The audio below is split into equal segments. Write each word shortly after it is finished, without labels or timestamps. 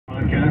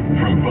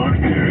from Fox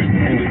News,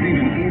 and it's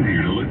even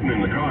easier to listen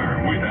in the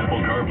car with Apple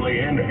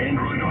CarPlay and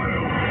Android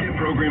Auto. Get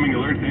programming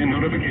alerts and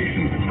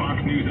notifications.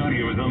 Fox News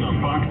Audio is on the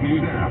Fox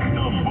News app.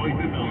 The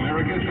voices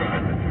America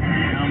trusts.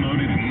 Download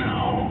it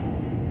now.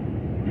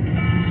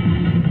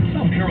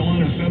 South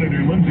Carolina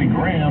Senator Lindsey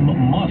Graham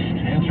must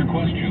answer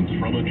questions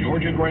from a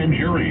Georgia grand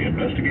jury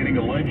investigating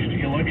alleged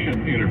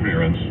election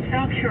interference.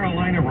 South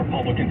Carolina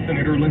Republican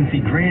Senator Lindsey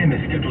Graham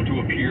is scheduled to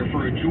appear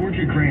for a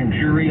Georgia grand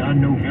jury on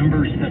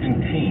November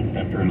 17th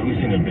after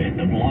losing a bid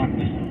to block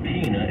the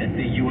subpoena at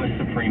the U.S.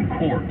 Supreme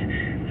Court.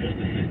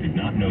 Justices did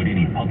not note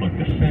any public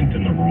dissent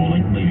in the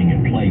ruling, leaving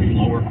in place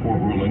lower court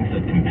rulings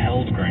that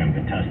compelled Graham to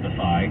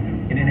testify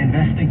in an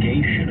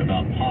investigation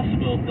about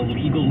possible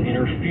illegal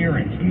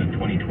interference in the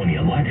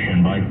 2020 election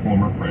by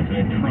former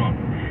President Trump.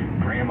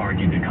 Graham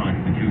argued the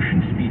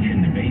Constitution's speech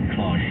and debate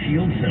clause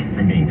shields him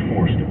from being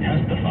forced to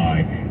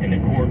testify, and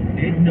the court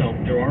did note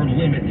there are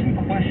limits and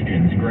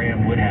questions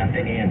Graham would have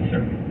to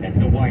answer. At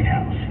the White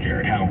House,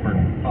 Jared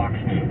Halpern, Fox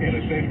News. In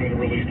a statement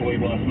released late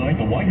last night,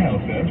 the White House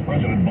says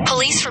President Biden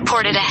Police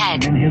reported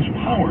ahead. in his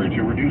power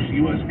to reduce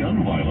U.S.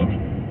 gun violence,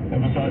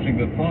 emphasizing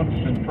that thoughts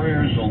and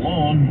prayers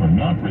alone are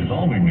not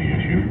resolving the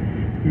issue.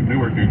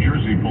 Newark, New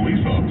Jersey police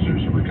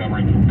officers are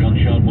recovering from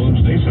gunshot wounds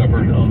they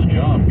suffered on the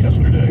job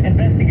yesterday.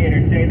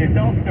 Investigators say this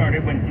all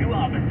started when two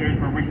officers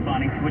were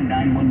responding to a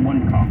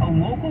 911 call. A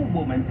local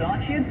woman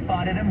thought she had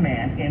spotted a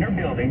man in her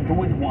building who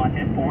was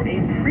wanted for a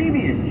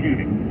previous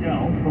shooting.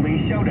 So,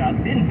 police showed up,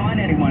 didn't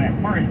find anyone at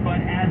first, but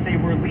as they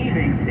were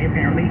leaving, they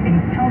apparently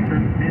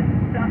encountered this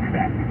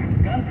suspect.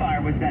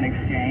 Gunfire was then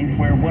exchanged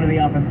where one of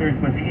the officers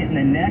was hit in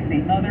the neck,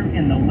 the other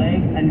in the leg.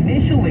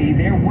 Initially,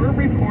 there were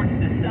reports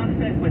the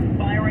suspect was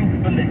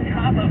firing from the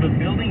top of a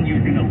building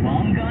using a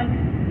long gun.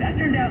 That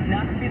turned out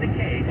not to be the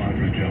case.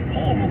 Fox's Jeff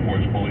Paul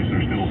reports police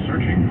are still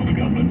searching for the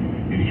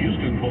gunman. In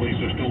Houston, police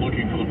are still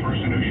looking for the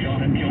person who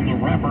shot and killed the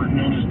rapper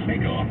known as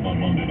Takeoff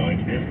on Monday night.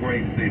 This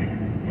great city,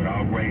 with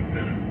our great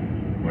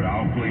citizens, with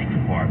our police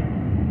department,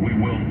 we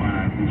will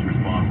find who's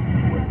responsible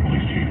for it.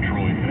 Police Chief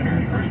Troy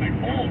Finner Thursday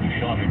Paul was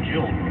shot and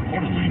killed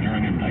reportedly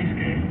during a dice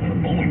game at a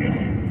bowling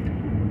alley.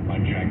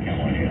 I'm Jack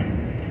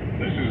Callahan.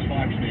 This is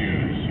Fox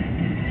News.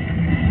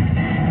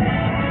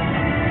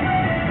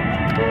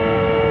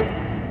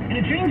 In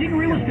a changing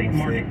real estate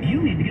market,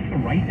 you need to get the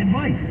right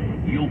advice.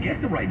 You'll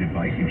get the right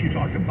advice if you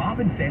talk to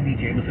Bob and Sandy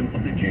Jameson of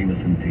the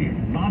Jameson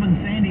team. Bob and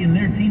Sandy and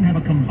their team have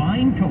a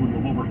combined total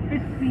of over 50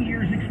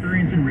 years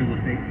experience in real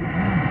estate.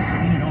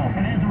 Seen it all.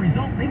 And as a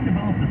result, they've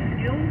developed the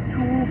skills,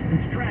 tools, and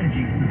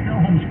strategies to sell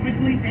homes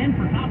quickly and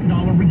for top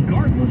dollar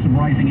regardless of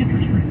rising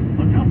interest rates.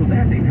 On top of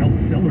that, they've helped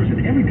sellers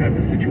in every type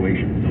of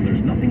situation, so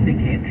there's nothing they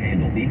can't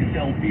handle. Need to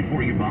sell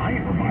before you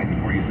buy or buy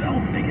before you sell?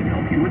 They can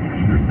help you with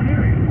either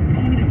scenario.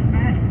 You need a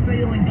fast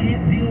sale and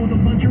can't deal with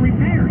a bunch of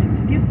repairs?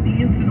 Skip the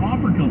instant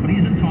offer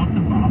companies and talk to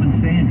Bob and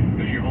Sandy.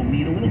 Does your home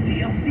need a little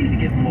TLC to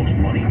get the most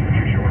money, but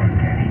you're short on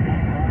cash?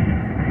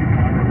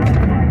 Put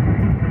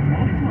the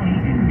most money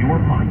in your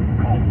pocket.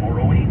 Call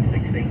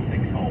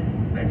 408-686-HOME.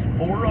 That's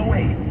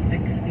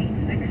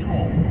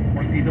 408-686-HOME.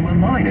 Or see them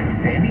online at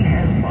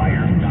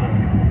sandyhasbuyers.com.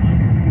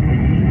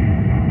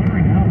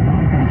 Wondering how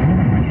Bob can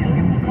deliver? Give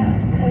them a call.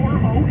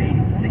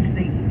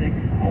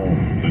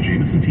 408-686-HOME. The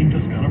Jameson team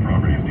Tuscana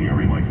property is the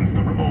area license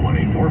number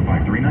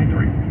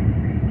 01845393.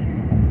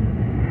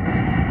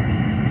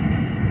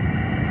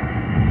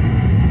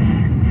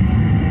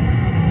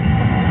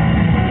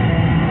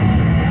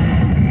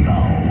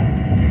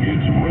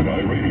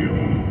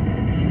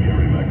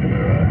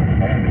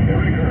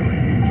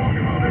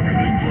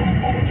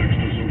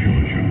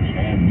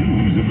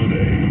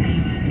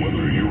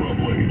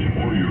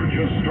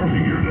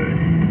 Starting your day.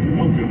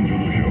 Welcome to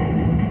the show.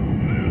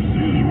 This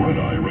is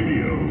Red Eye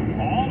Radio.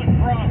 All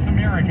across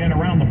America and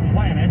around the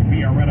planet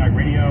via Red Eye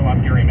Radio.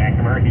 I'm Jerry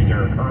McNamara. He's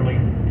Eric Hurley.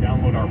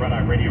 Download our Red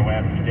Eye Radio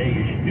app today.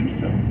 You should do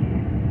so.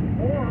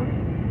 Or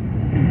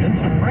convince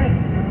a friend.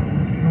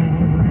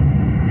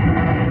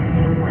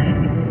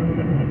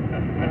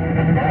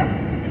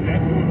 Is that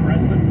too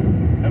aggressive?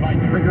 Have I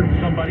triggered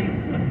somebody?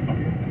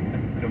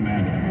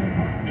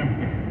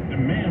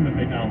 Demand that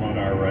they download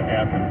our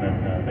app and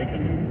that they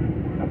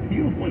can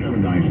appeal whatever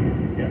nice.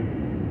 Yeah.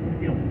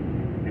 Appeal.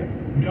 Yeah.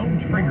 Don't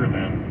trigger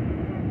them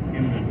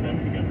in an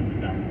attempt to get them to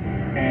stop.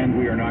 And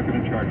we are not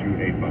going to charge you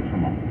 $8 a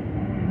month.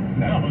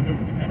 No,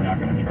 We're not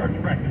going to charge you.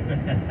 Right.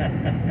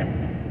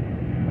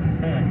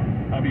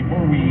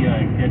 Before we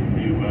get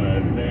to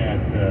that,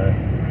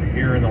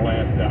 here in the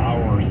last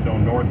hour or so,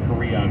 North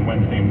Korea on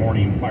Wednesday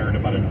morning fired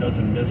about a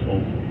dozen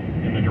missiles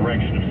in the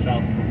direction of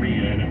South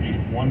Korea, and at least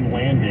one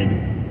landed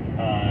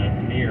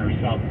near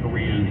South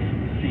Korea's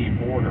sea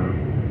border.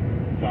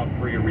 South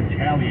Korea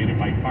retaliated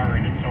by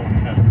firing its own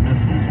test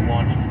missiles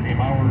launched the same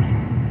hours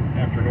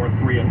after North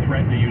Korea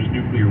threatened to use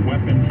nuclear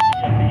weapons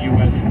against the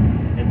U.S.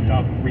 and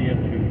South Korea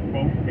to,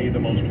 quote, pay the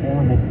most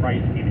horrible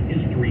price in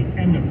history,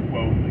 end of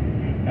quote,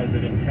 as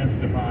it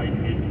intensified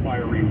its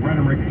fiery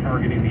rhetoric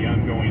targeting the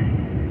ongoing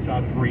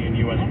South Korean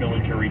U.S.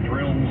 military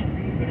drills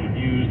that it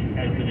used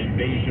as an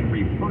invasion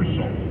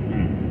reversal.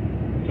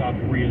 South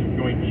Korea's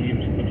Joint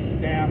Chiefs of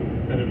staff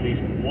said at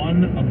least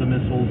one of the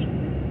missiles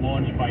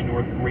launched by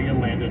North Korea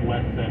landed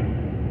less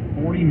than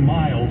 40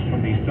 miles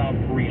from the South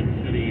Korean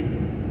city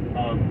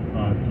of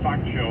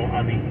Sakcho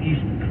on the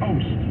east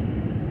coast.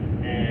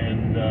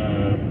 And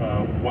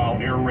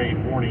while air raid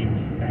warnings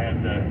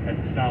had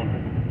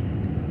sounded.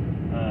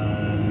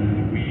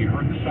 We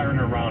heard the siren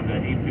around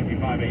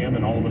 8:55 a.m.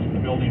 and all of us in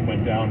the building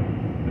went down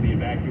to the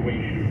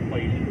evacuation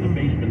place in the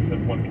basement,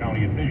 said one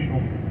county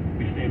official.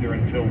 We stayed there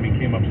until we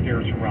came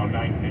upstairs around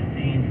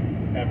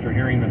 9:15 after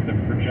hearing that the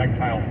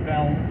projectile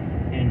fell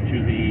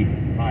into the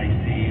high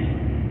seas.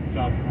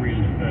 South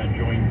Korea's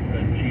Joint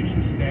Chiefs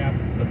of Staff,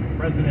 the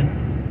President,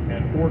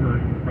 had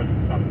ordered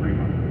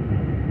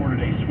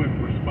a swift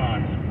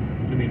response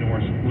to the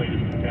North's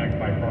latest attack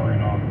by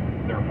firing off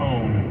their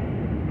own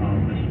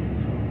missiles.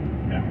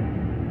 Yeah.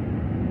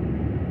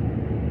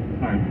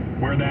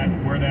 Where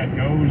that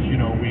goes, you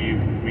know,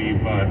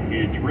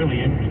 it's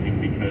really interesting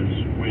because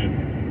with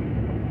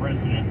a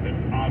president that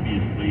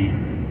obviously,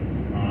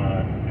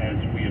 as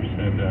we have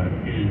said,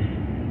 is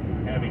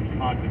having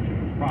cognitive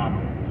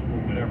problems for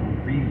whatever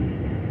reason,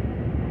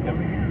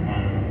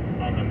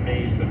 I'm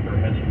amazed that there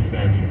hasn't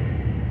been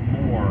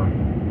more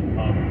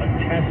of a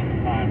test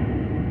on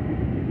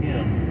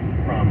him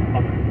from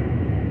others.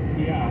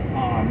 Yeah,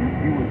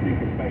 you would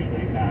think,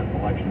 especially at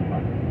election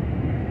time,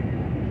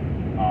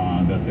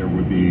 that there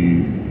would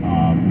be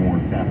more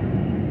tests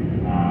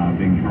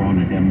being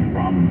thrown at him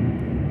from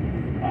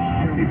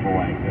people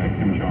like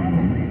Kim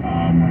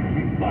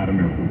Jong-un,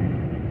 Vladimir Putin.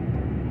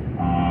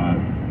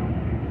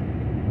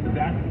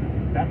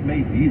 That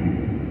may be.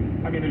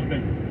 I mean, there's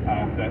been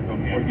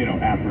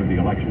after the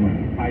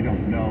election, I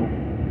don't know.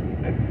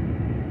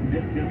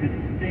 Does it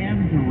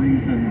stand to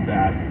reason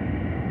that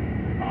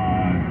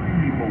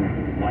people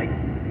like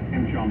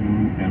Kim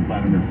Jong-un and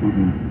Vladimir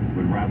Putin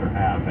would rather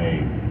have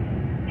a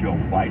Joe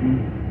Biden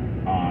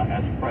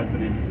as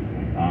president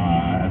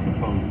as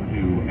opposed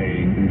to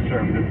a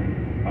conservative?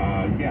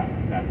 Yeah,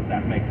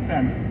 that makes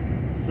sense.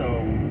 So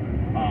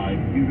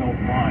you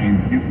don't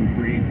mind, you can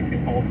breathe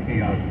all the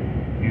chaos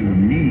you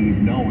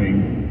need,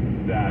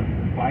 knowing that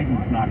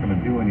Biden's not going to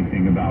do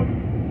anything about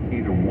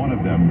either one of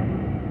them,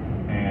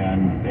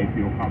 and they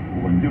feel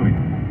comfortable in doing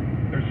it.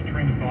 There's a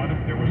train of thought. If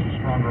there was a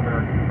stronger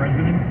American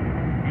president,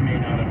 he may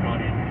not have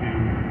gone into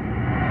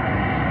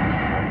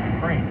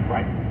Ukraine.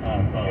 Right.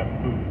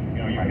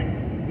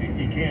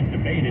 You can't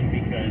debate it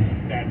because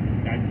that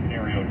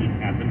scenario didn't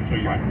happen. So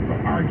you're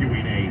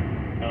arguing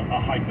a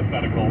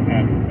hypothetical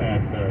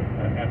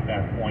at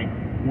that point.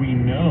 We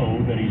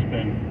know that he's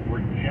been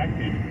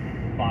rejected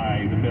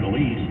by the Middle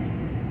East.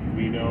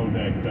 We know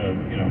that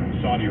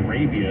Saudi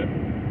Arabia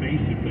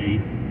basically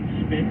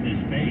spit in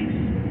his face.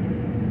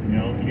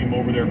 Came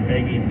over there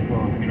begging for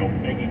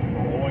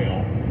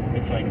oil.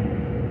 It's like,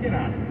 get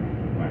on.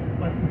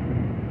 But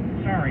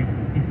sorry,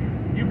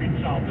 you can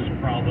solve this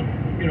problem.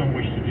 You don't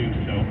wish to do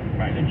so.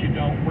 Right. Since you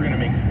don't, we're going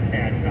to make some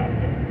cash out of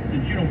it.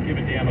 Since you don't give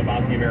a damn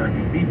about the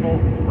American people,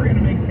 we're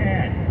going to make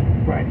cash.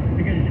 Right.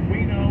 Because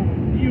we know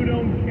you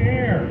don't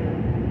care.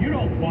 You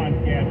don't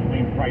want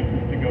gasoline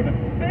prices to go down.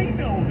 They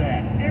know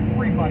that.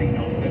 Everybody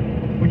knows it.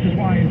 Which is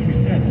why, as we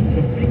said,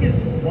 the biggest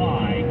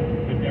lie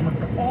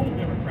all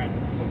Democrats,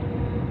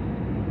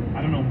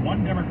 I don't know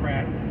one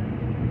Democrat,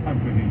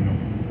 I'm thinking,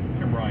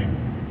 Tim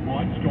Ryan, well,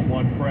 I just don't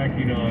want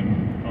fracking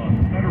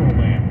on federal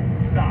land.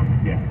 Stop.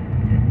 Yeah.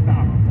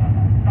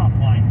 Stop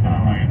lying, Tim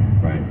Ryan.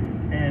 Right.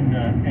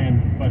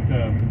 But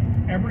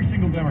every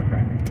single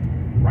Democrat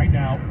right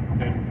now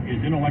that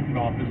is in elected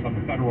office on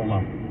the federal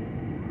level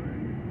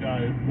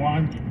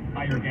wants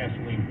higher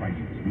gasoline prices.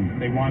 Mm-hmm.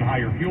 They want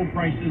higher fuel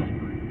prices.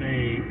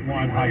 They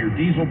want higher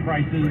diesel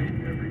prices.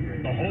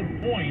 The whole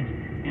point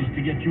is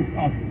to get you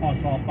off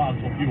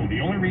fossil fuel.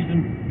 The only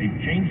reason they've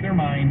changed their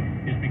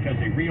mind is because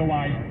they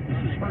realize this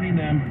is hurting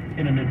them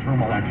in a midterm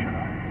election.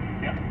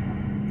 Yeah.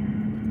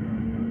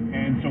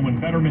 And so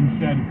when Fetterman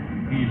said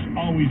he's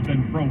always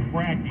been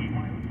pro-fracking,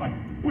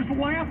 it was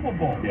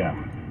laughable. Yeah.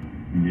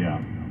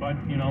 Yeah. But,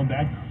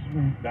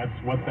 that's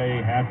what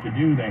they have to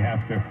do. They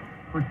have to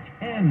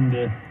pretend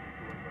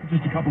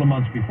just a couple of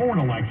months before an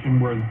election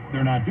where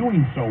they're not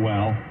doing so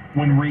well.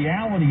 When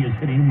reality is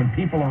hitting, when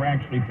people are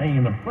actually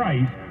paying the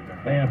price,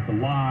 they have to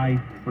lie,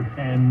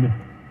 pretend,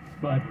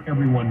 but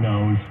everyone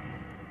knows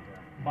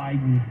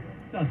Biden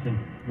doesn't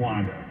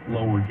want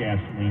lower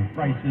gasoline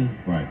prices.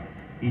 Right.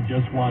 He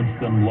just wants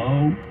them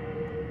low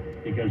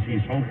because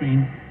he's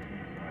hoping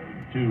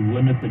to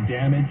limit the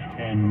damage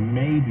and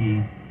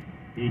maybe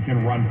he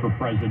can run for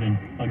president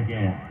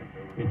again.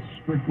 It's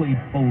strictly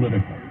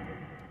political.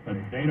 But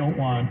they don't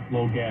want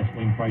low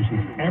gasoline prices.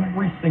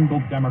 Every single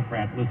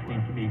Democrat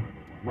listening to me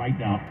right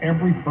now,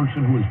 every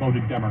person who has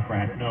voted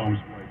Democrat knows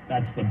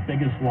that's the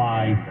biggest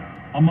lie,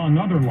 among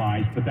other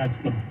lies, but that's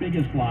the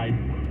biggest lie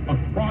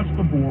across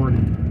the board,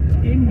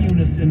 in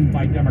unison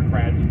by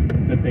Democrats,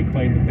 that they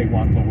claim that they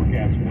want lower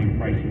gasoline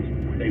prices.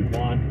 They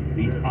want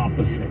the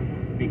opposite,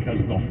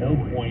 because the whole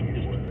point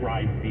is to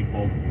drive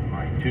people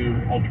to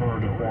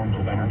alternative forms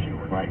of energy.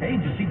 Right. Hey,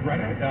 did you see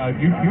Greta?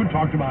 You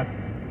talked about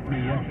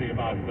me yesterday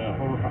about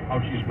how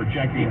she's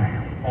rejecting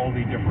all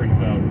the different